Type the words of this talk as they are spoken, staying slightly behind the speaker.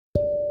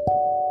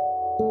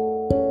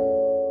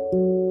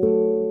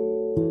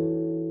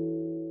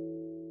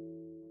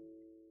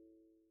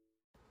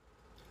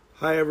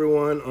Hi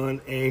everyone on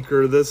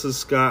Anchor, this is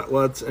Scott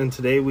Lutz, and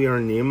today we are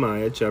in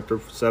Nehemiah chapter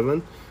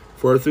 7,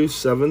 4 through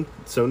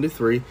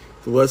 73.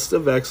 The list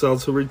of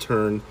exiles who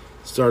returned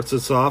starts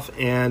us off,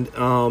 and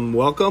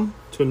welcome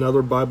to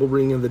another Bible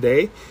reading of the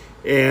day.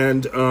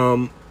 And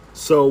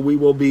so we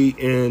will be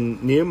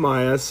in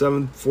Nehemiah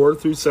 7, 4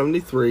 through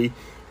 73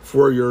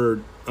 for your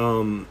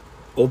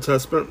Old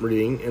Testament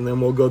reading, and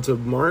then we'll go to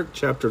Mark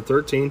chapter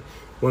 13,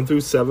 1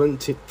 through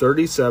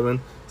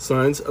 37.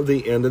 Signs of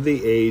the end of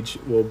the age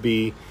will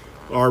be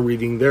our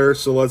reading there.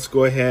 So let's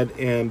go ahead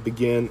and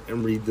begin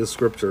and read the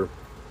scripture.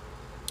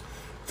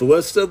 The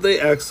list of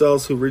the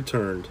exiles who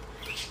returned.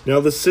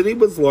 Now the city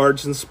was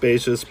large and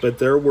spacious, but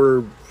there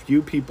were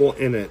few people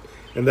in it,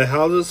 and the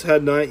houses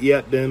had not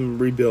yet been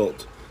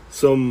rebuilt.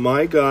 So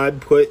my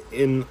God put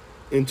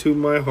into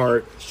my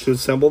heart to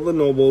assemble the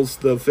nobles,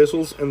 the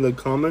officials, and the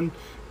common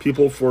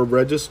people for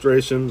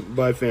registration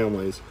by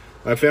families.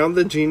 I found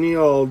the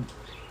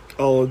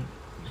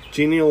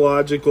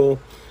genealogical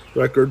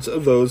records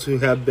of those who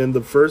had been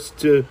the first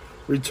to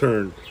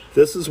return.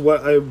 This is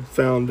what I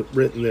found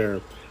written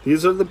there.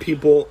 These are the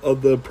people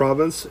of the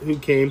province who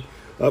came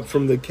up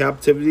from the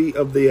captivity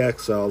of the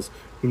exiles,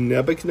 whom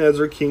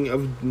Nebuchadnezzar, king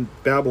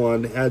of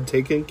Babylon, had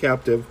taken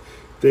captive.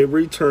 They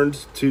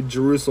returned to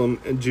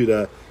Jerusalem and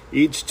Judah,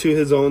 each to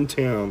his own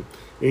town,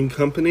 in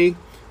company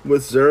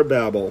with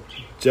Zerubbabel,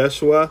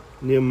 Jeshua,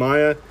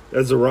 Nehemiah,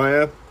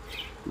 Azariah,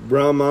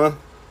 Ramah,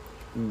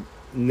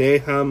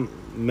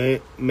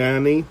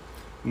 Nahamani,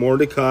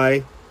 Mordecai,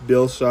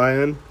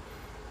 Bilshan,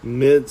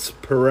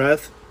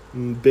 Mitzpereth,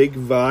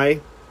 Bigvai,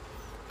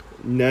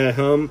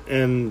 Nahum,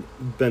 and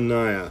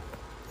Benaiah.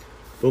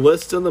 The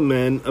list of the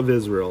men of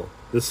Israel.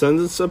 The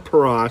descendants of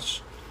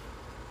Parash,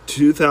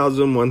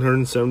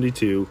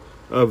 2,172.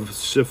 Of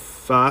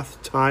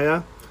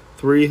Shephatiah,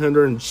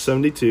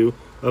 372.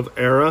 Of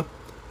Era,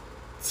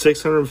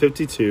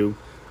 652.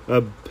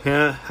 Of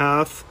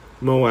Pahath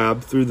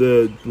Moab, through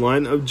the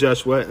line of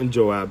Jeshua and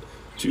Joab,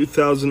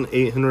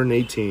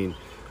 2,818.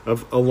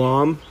 Of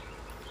Elam,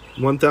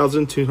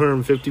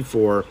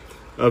 1,254.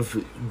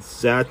 Of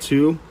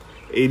Zatu,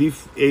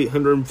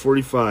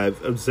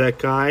 845. Of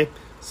Zekai,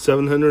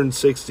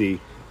 760.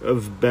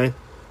 Of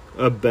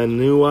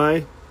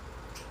Benui,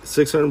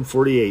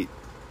 648.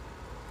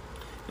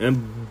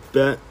 And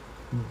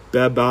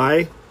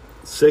Bebai,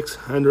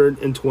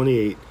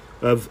 628.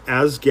 Of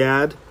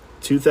Azgad,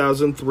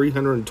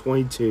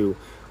 2,322.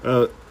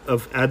 Of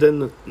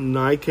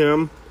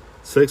Adonikam,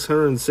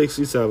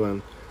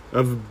 667.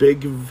 Of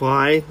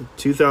Bigvai,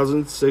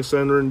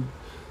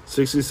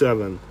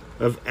 2,667.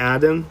 Of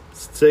Adon,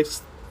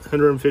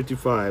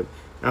 655.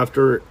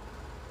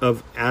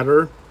 Of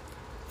Adar,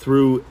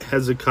 through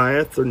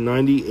Hezekiah,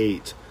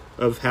 98.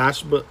 Of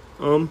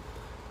Hashbam,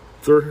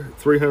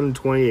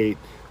 328.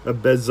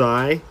 Of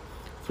Bezai,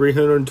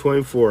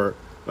 324.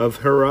 Of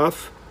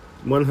Haraph,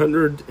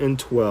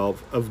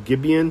 112. Of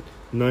Gibeon,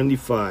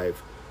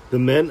 95. The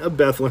men of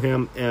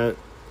Bethlehem at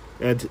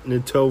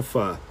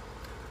Netophah,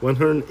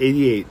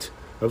 188.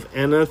 Of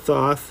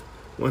Anathoth,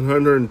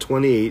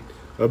 128.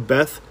 Of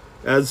Beth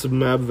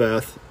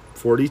Azmaveth,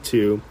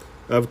 42.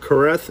 Of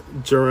Kereth,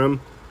 Jearim,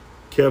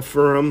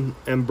 Kepharim,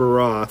 and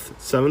Baroth,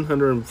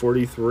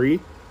 743.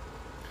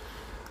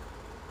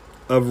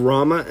 Of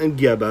Ramah and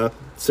Geba,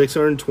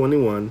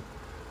 621.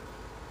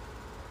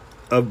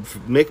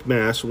 Of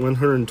Michmash,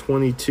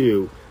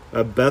 122.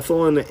 Of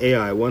Bethel and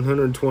Ai,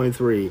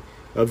 123.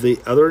 Of the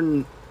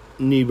other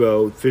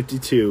Nebo,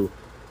 52.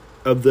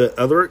 Of the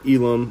other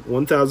Elam,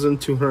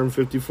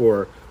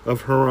 1,254.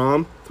 Of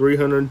Haram,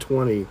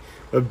 320.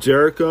 Of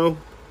Jericho,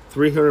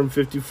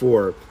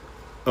 354.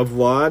 Of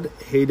Lod,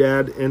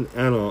 Hadad, and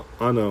Ano,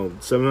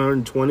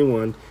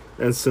 721.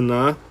 And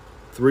Sanaa,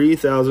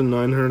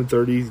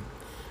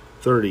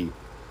 3,930.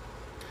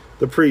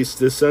 The priests,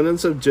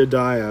 descendants of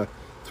Jediah,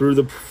 through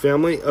the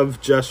family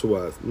of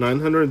Jeshua,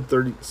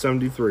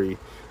 973.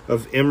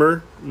 Of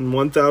Immer,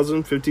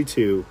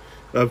 1,052.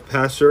 Of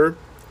Pashur,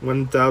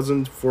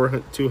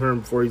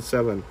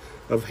 1,247.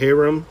 Of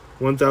Haram,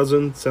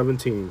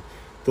 1,017.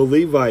 The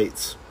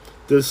Levites,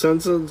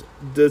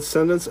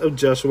 descendants of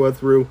Jeshua,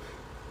 through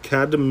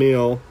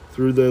Kadmiel,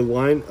 through the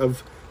line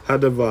of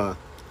Hadavah,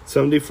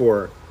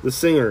 74. The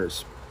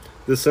singers,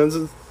 the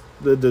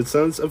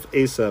descendants of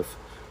Asaph,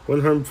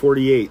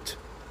 148.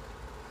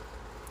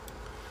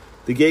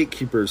 The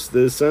gatekeepers,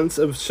 the descendants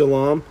of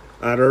Shalom,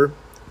 Adar,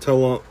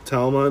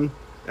 Talmon,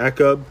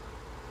 Akub,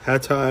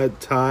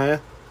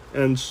 Hattai,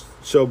 and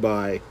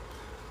Shobai,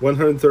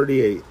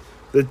 138.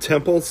 The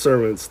temple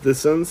servants, the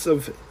sons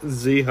of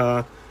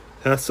Ziha,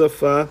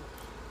 Hesapha,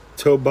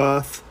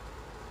 Tobath,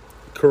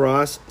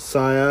 Karas,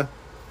 Saya,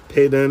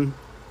 Padan,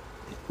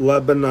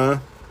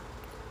 Lebanah,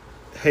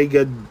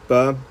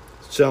 Hagedba,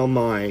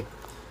 Shalmai,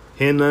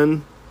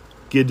 Hanan,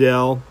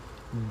 Gidel,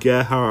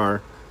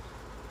 Gehar,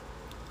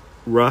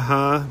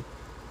 Ra,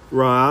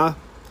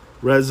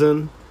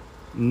 Rezin,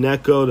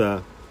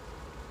 Nekoda,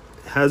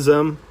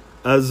 Hazem,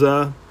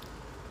 Uzzah,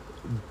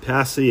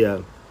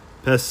 Pasia,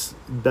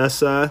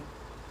 Bessa,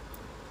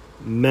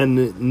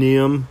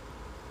 Meneum,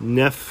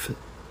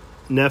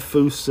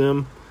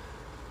 Nephusim,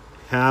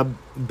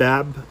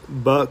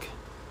 Babbuk,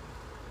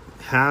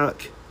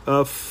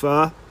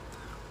 Hakupha,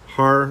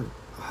 Har,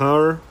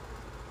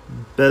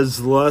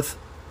 Bezluth,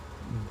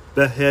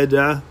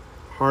 Beheda,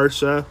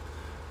 Harsha,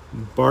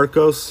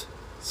 Barkos,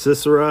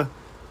 Sisera,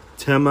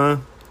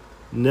 Tema,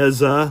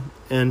 Neza,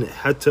 and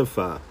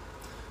Hatipha.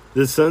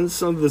 The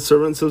sons of the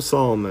servants of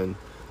Solomon,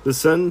 the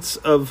sons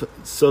of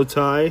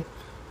Sotai,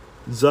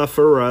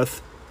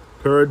 Zaphareth,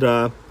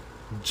 Perida,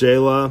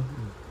 Jala,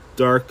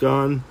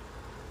 Darkon,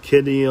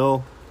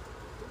 Kidiel,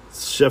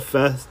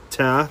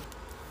 Shephetah,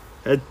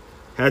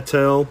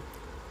 Hatil,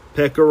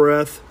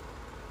 Pechereth,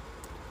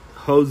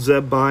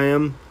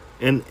 Hozebiam,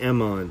 and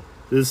Ammon.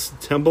 This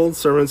temple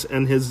servants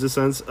and his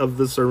descendants of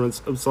the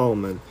servants of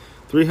Solomon,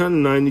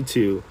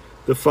 392.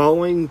 The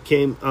following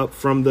came up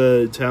from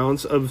the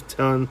towns of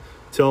Tel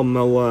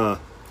Melah,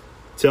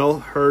 Tel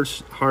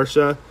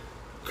Harsha,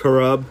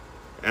 Karub,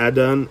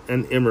 Adon,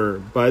 and Immer.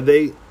 But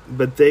they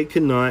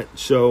could not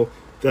show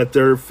that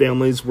their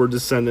families were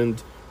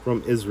descended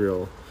from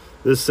Israel.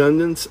 The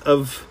descendants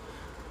of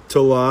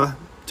Tola,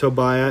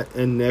 Tobiah,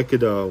 and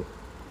Nekoda,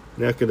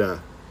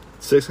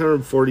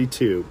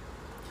 642.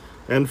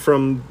 And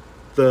from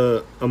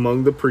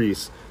among the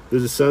priests, the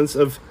descendants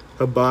of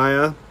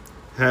Habiah,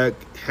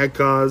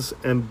 Hakaz,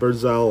 and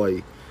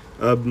Berzali,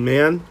 a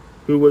man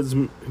who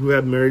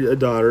had married a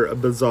daughter of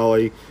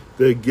Bezali,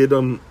 the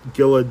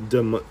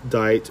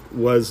Gileadite,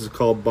 was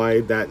called by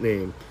that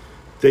name.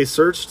 They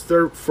searched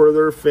for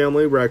their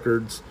family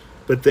records,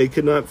 but they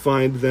could not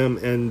find them,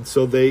 and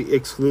so they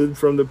excluded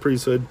from the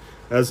priesthood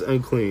as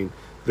unclean.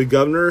 The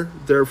governor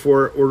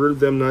therefore ordered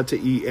them not to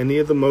eat any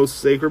of the most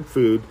sacred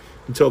food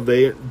until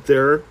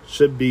there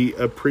should be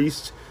a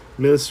priest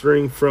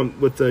ministering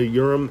with the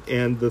Urim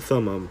and the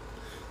Thummim.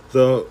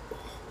 The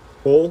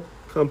whole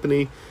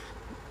company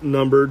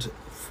numbered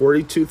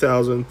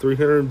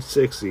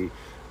 42,360,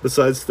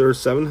 besides their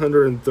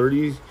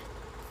 737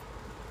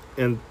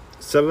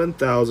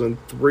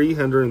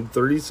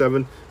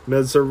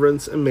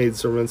 menservants and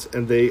maidservants,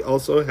 and they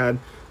also had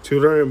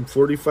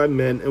 245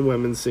 men and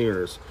women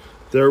singers.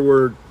 There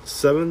were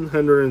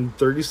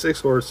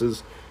 736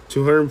 horses,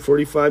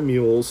 245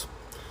 mules,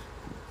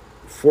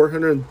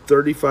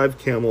 435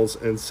 camels,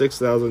 and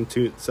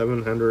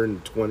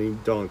 6,720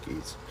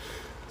 donkeys.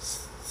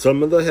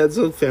 Some of the heads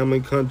of the family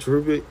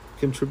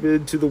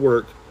contributed to the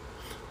work.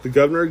 The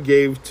governor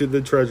gave to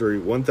the treasury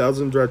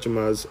 1,000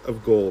 drachmas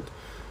of gold,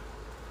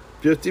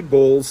 50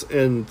 bowls,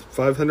 and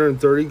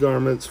 530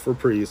 garments for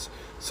priests.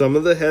 Some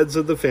of the heads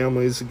of the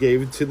families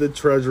gave to the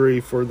treasury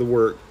for the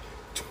work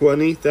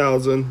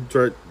 20,000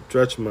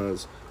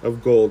 drachmas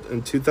of gold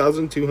and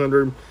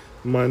 2,200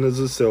 minas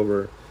of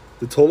silver.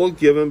 The total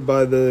given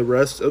by the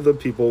rest of the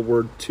people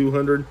were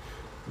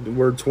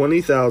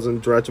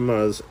 20,000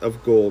 drachmas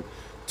of gold,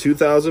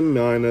 2,000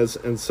 minas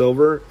and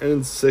silver,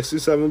 and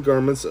 67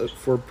 garments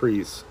for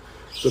priests.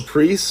 The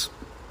priests,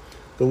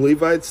 the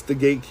Levites, the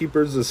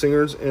gatekeepers, the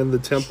singers, and the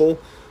temple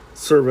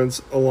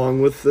servants,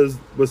 along with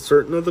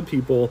certain of the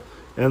people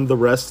and the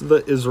rest of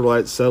the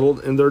Israelites,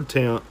 settled in their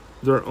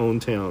own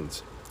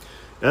towns.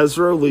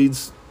 Ezra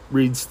reads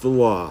the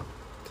law.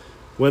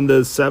 When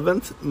the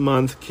 7th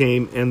month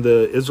came and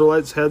the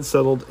Israelites had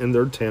settled in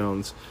their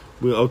towns,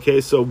 we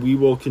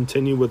will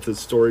continue with the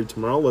story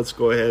tomorrow. Let's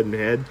go ahead and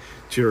head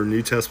to your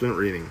New Testament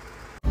reading.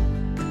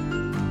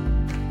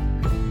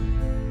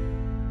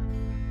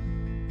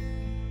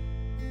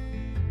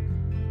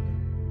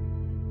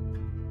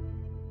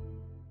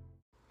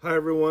 Hi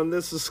everyone,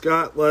 this is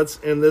Scott Lutz,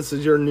 and this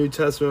is your New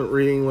Testament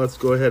reading. Let's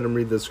go ahead and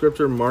read the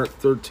scripture. Mark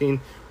 13,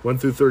 1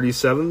 through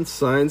 37,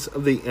 signs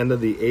of the end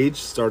of the age,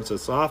 starts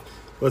us off.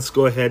 Let's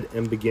go ahead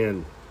and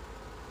begin.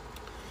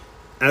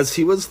 As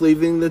he was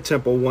leaving the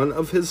temple, one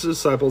of his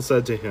disciples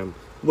said to him,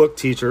 "Look,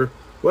 teacher,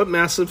 what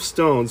massive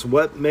stones,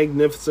 what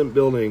magnificent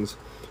buildings.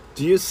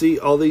 Do you see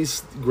all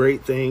these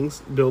great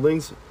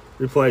buildings?"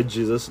 Replied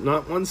Jesus,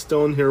 "Not one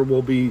stone here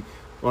will be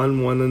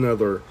on one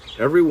another.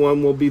 Every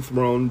one will be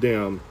thrown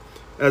down."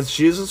 As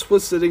Jesus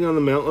was sitting on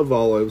the Mount of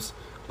Olives,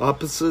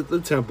 opposite the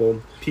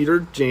temple,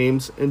 Peter,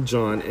 James, and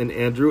John, and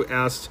Andrew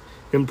asked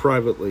him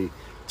privately,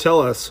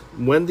 "Tell us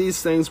when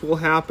these things will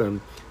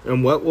happen,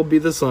 and what will be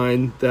the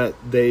sign that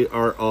they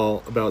are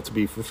all about to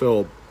be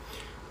fulfilled?"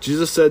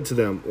 Jesus said to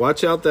them,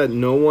 "Watch out that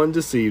no one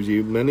deceives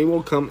you. Many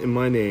will come in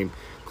my name,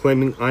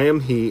 claiming I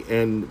am he,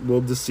 and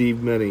will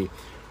deceive many.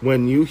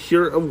 When you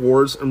hear of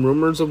wars and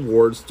rumors of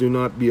wars, do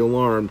not be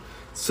alarmed.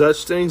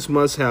 Such things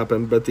must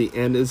happen, but the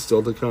end is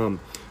still to come.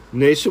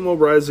 Nation will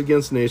rise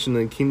against nation,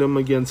 and kingdom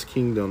against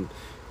kingdom.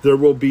 There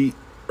will be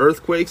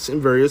earthquakes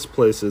in various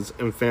places,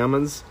 and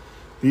famines.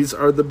 These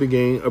are the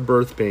beginning of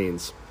birth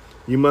pains.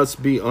 You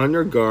must be on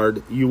your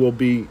guard. You will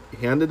be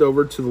handed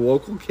over to the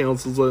local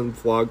councils and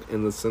flogged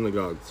in the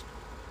synagogues.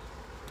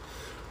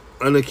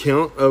 On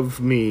account of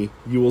me,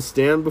 you will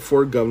stand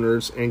before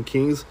governors and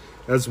kings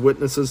as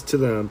witnesses to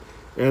them,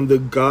 and the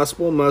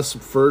gospel must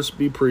first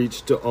be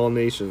preached to all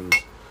nations.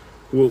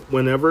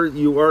 Whenever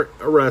you are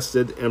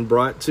arrested and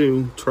brought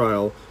to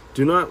trial,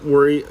 do not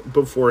worry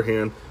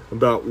beforehand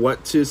about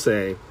what to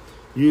say.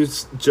 You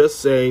just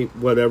say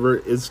whatever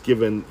is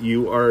given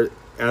you are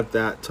at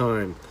that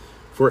time.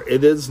 For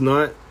it is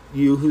not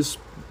you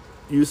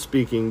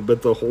speaking,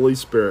 but the Holy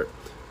Spirit.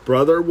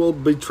 Brother will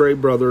betray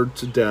brother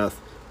to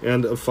death,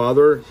 and a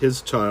father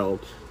his child.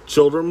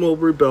 Children will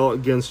rebel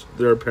against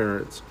their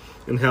parents,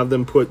 and have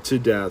them put to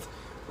death.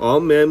 All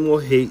men will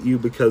hate you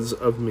because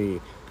of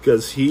me,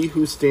 because he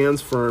who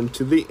stands firm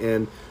to the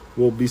end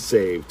will be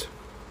saved.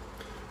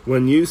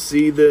 When you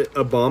see the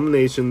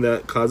abomination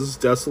that causes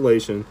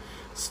desolation,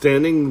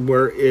 standing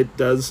where it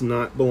does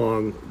not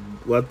belong,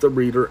 let the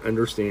reader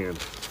understand.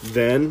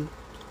 Then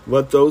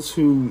let those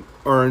who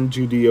are in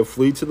Judea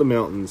flee to the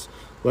mountains.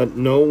 Let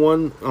no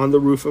one on the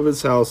roof of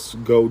his house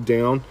go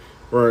down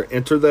or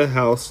enter the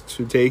house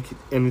to take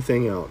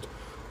anything out.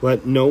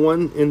 Let no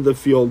one in the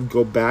field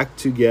go back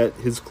to get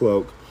his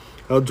cloak.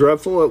 How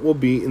dreadful it will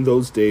be in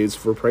those days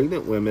for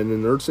pregnant women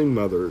and nursing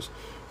mothers.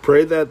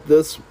 Pray that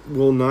this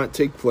will not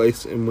take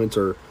place in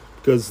winter,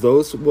 because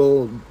those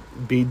will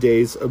be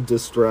days of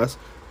distress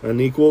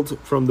unequaled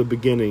from the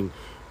beginning,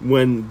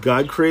 when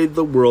God created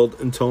the world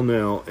until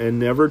now, and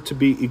never to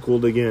be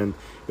equaled again.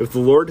 If the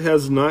Lord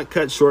has not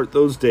cut short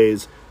those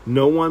days,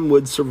 no one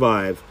would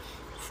survive.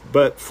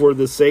 But for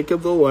the sake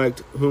of the elect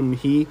whom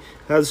he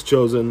has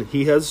chosen,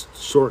 he has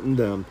shortened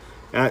them.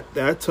 At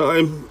that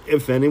time,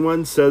 if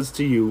anyone says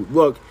to you,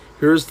 "Look,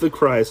 here's the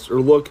Christ,"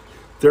 or "Look,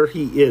 there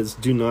he is,"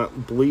 do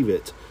not believe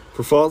it.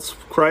 For false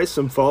Christs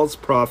and false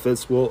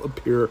prophets will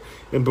appear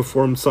and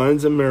perform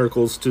signs and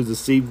miracles to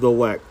deceive the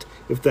elect,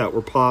 if that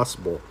were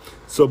possible.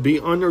 So be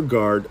on your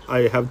guard.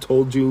 I have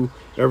told you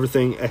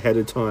everything ahead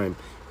of time.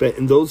 But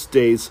in those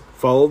days,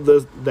 following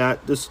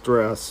that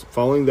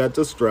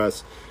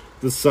distress,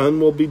 the sun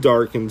will be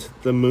darkened,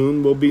 the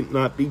moon will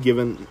not be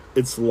given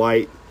its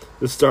light,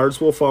 the stars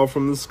will fall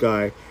from the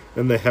sky,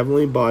 and the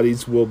heavenly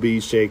bodies will be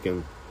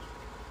shaken.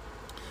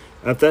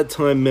 At that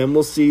time, men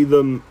will see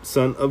the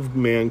Son of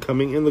Man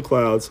coming in the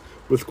clouds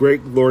with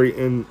great glory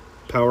and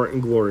power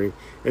and glory,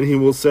 and he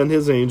will send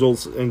his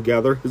angels and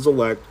gather his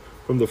elect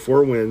from the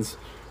four winds,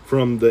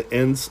 from the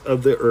ends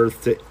of the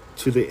earth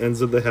to the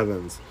ends of the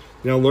heavens.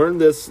 Now learn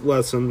this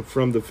lesson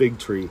from the fig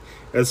tree.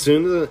 As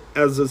soon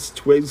as its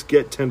twigs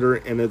get tender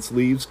and its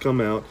leaves come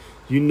out,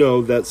 you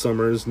know that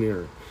summer is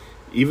near.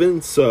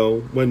 Even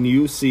so, when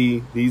you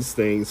see these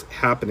things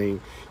happening,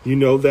 you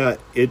know that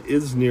it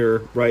is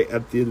near, right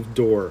at the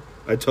door.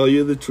 I tell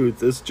you the truth,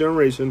 this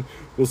generation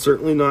will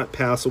certainly not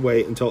pass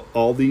away until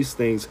all these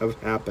things have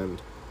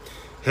happened.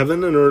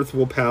 Heaven and earth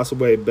will pass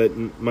away, but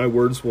my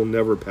words will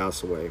never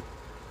pass away.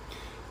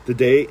 The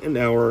day and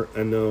hour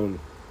unknown.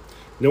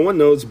 No one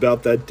knows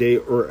about that day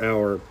or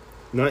hour,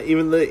 not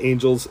even the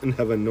angels in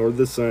heaven, nor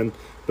the Son,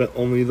 but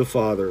only the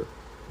Father.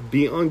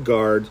 Be on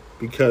guard,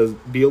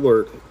 be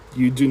alert.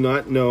 You do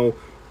not know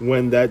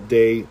when that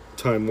day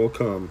time will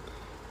come.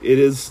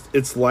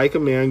 It's like a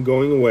man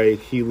going away.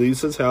 He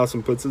leaves his house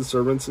and puts his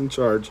servants in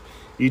charge,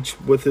 each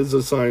with his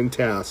assigned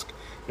task,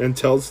 and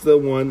tells the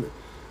one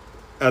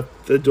at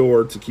the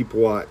door to keep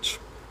watch.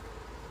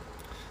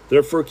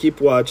 Therefore keep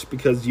watch,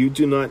 because you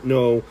do not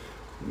know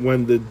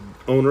when the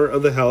owner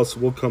of the house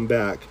will come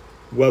back,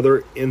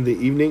 whether in the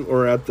evening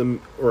or at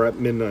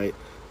midnight,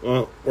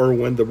 or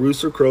when the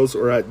rooster crows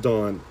or at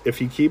dawn. If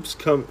he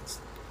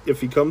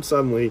comes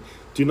suddenly,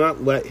 do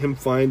not let him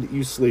find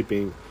you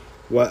sleeping.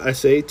 What I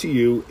say to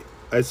you,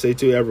 I say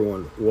to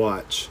everyone,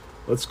 watch.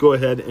 Let's go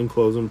ahead and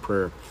close in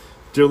prayer.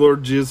 Dear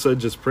Lord Jesus, I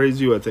just praise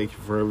you. I thank you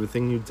for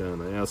everything you've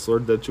done. I ask,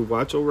 Lord, that you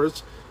watch over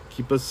us,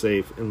 keep us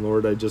safe. And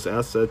Lord, I just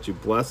ask that you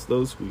bless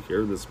those who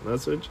hear this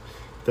message,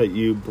 that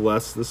you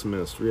bless this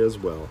ministry as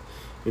well.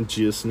 In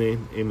Jesus'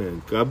 name,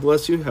 amen. God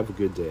bless you. Have a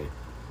good day.